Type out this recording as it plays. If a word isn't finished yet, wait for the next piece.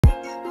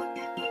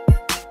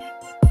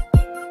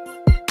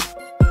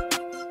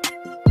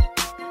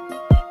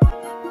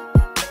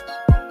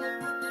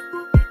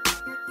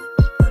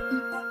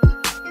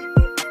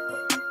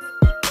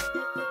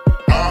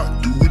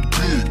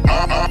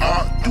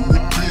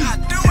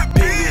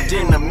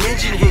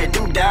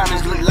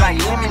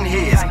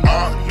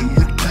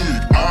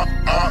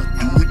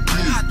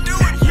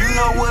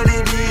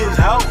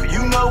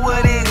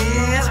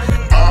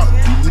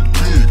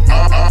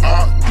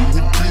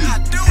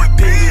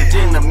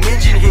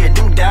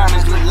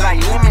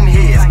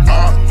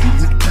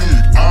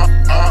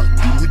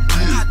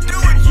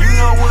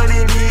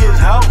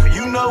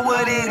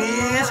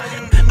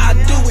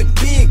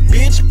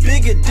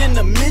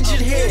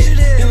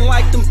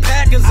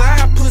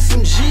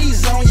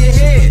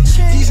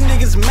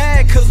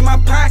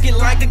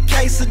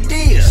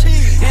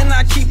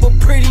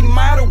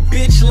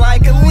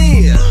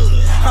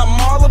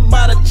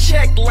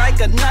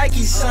like a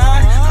Nike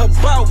sign.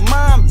 About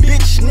mine,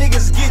 bitch,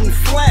 niggas getting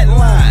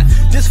flatlined.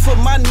 This for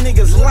my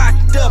niggas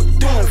locked up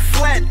doing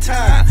flat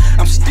time.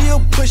 I'm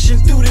still pushing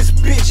through this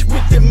bitch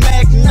with the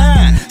Mac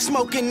 9.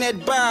 Smoking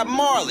that Bob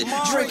Marley,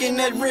 drinking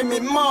that Remy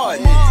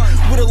Martin.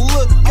 With a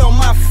look on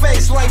my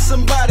face like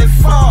somebody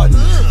farting.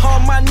 All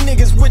my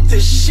niggas with the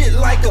shit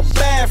like a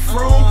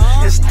bathroom.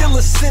 And still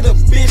a sit a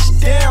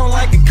bitch down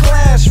like a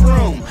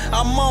classroom.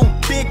 I'm on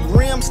big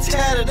rims,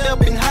 tatted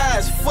up and high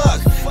as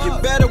fuck. You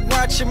better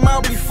watch your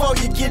mouth before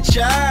you get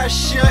your eyes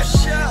shut.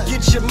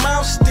 Get your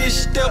mouth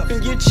stitched up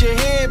and get your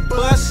head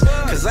bust.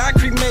 Cause I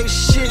cremate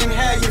shit and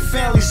have your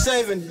family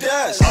saving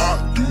dust.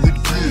 I do it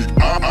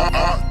big, I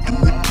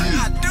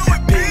do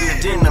it big.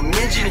 Bigger than a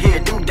midget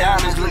head, them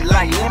diamonds look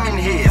like lemon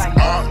heads.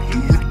 I do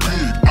it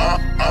big, I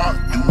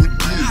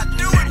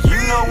do it big. You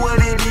know what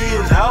it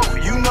is, ho,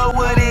 you know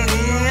what it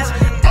is.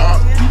 I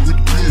do it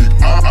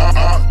big, I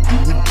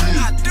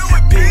do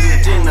it big.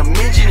 Bigger than a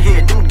midget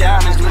head, them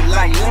diamonds look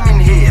like lemon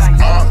heads.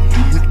 I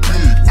do it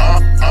big, I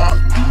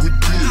do it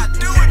big.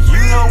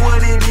 You know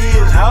what it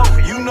is, ho,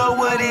 you know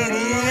what it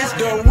is.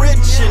 The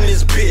rich in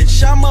this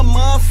bitch, I'm a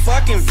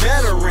motherfucking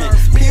veteran.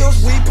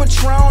 Pills, weed,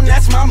 Patron,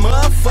 that's my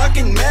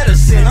motherfucking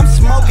medicine. I'm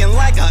smoking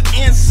like a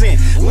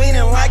incense,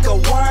 leaning like a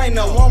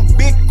wino. On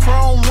big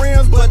chrome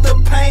rims, but the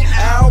paint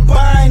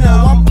albino.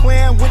 I'm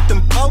playing with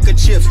them poker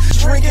chips,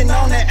 drinking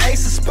on that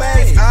ace of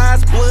spades.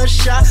 Eyes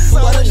bloodshot,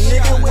 but a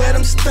nigga wear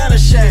them stunner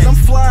shades. I'm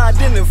fly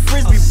than a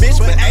frisbee, bitch,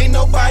 but ain't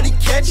nobody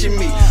catching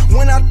me.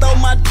 When I throw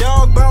my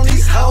dog bone,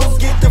 these hoes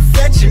get to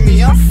fetching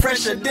me. I'm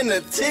fresher than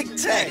a Tic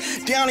Tac,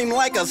 down him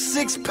like a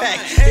 6-pack.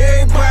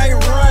 Everybody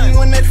run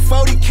when that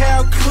 40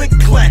 cal click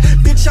clack.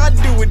 Bitch, I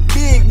do it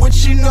big, what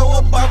you know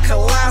about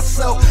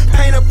Colosso?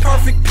 Paint a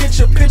perfect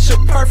picture, picture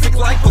perfect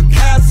like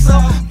Picasso.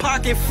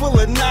 Pocket full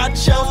of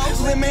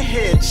nachos, lemon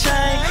head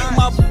chain.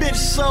 My bitch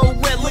so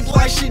wet, look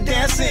like she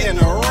dancing in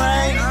the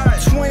rain.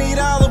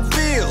 $20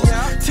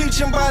 bills,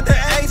 teach 'em about the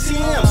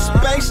ATM.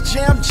 Space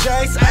Jam,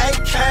 Jace,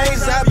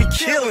 AKs, I be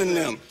killing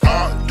them.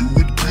 I do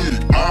it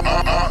big,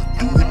 I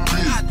do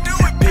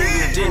it big.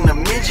 Bigger than a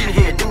midget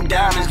head, them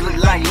diamonds look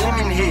like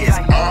lemon heads.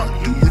 I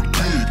do it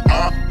big,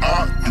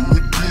 I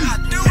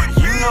do it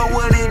big. You know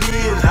what it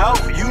is, ho,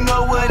 you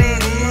know what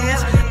it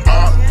is.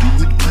 I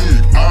do it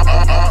big, I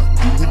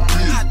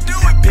do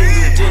it big.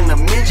 Bigger than a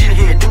midget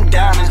head, them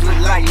diamonds look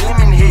like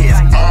lemon heads.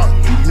 I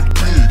do it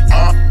big, I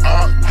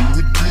do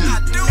it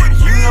big.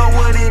 You know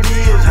what it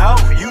is, ho,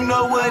 you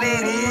know what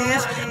it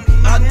is.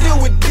 I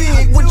do it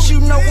big, what you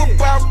know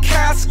about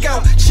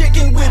Costco?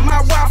 Chicken with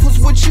my waffles,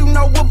 what you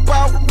know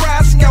about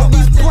Roscoe?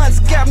 These blunts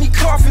got me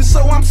coughing,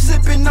 so I'm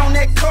sipping on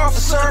that cough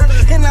syrup.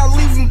 And I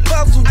leave them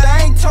puzzled,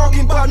 I ain't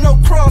talking about no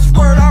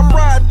crossword. I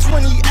ride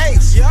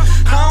 28s,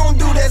 I don't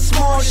do that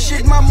small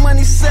shit. My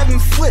money 7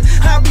 foot,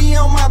 I be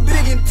on my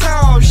big and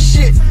tall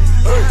shit.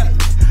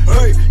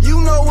 Hey,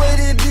 you know what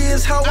it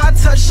is, ho, I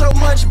touch so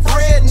much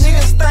bread.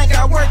 Niggas think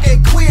I work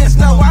at Quiz,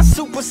 no, I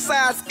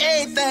supersize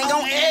everything,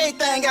 on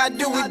everything I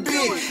do it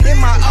big. In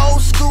my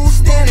old school,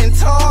 standing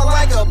tall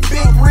like a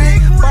big rig.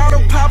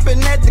 Bottle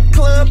popping at the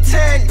club,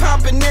 tag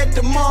popping at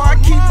the mall. I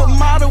keep a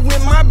model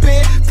in my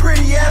bed,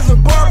 pretty as a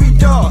Barbie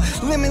doll.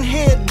 Lemon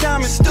head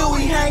diamond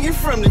Stewie hanging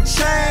from the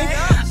chain.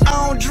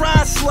 I don't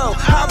drive slow,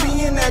 I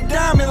be in that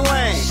diamond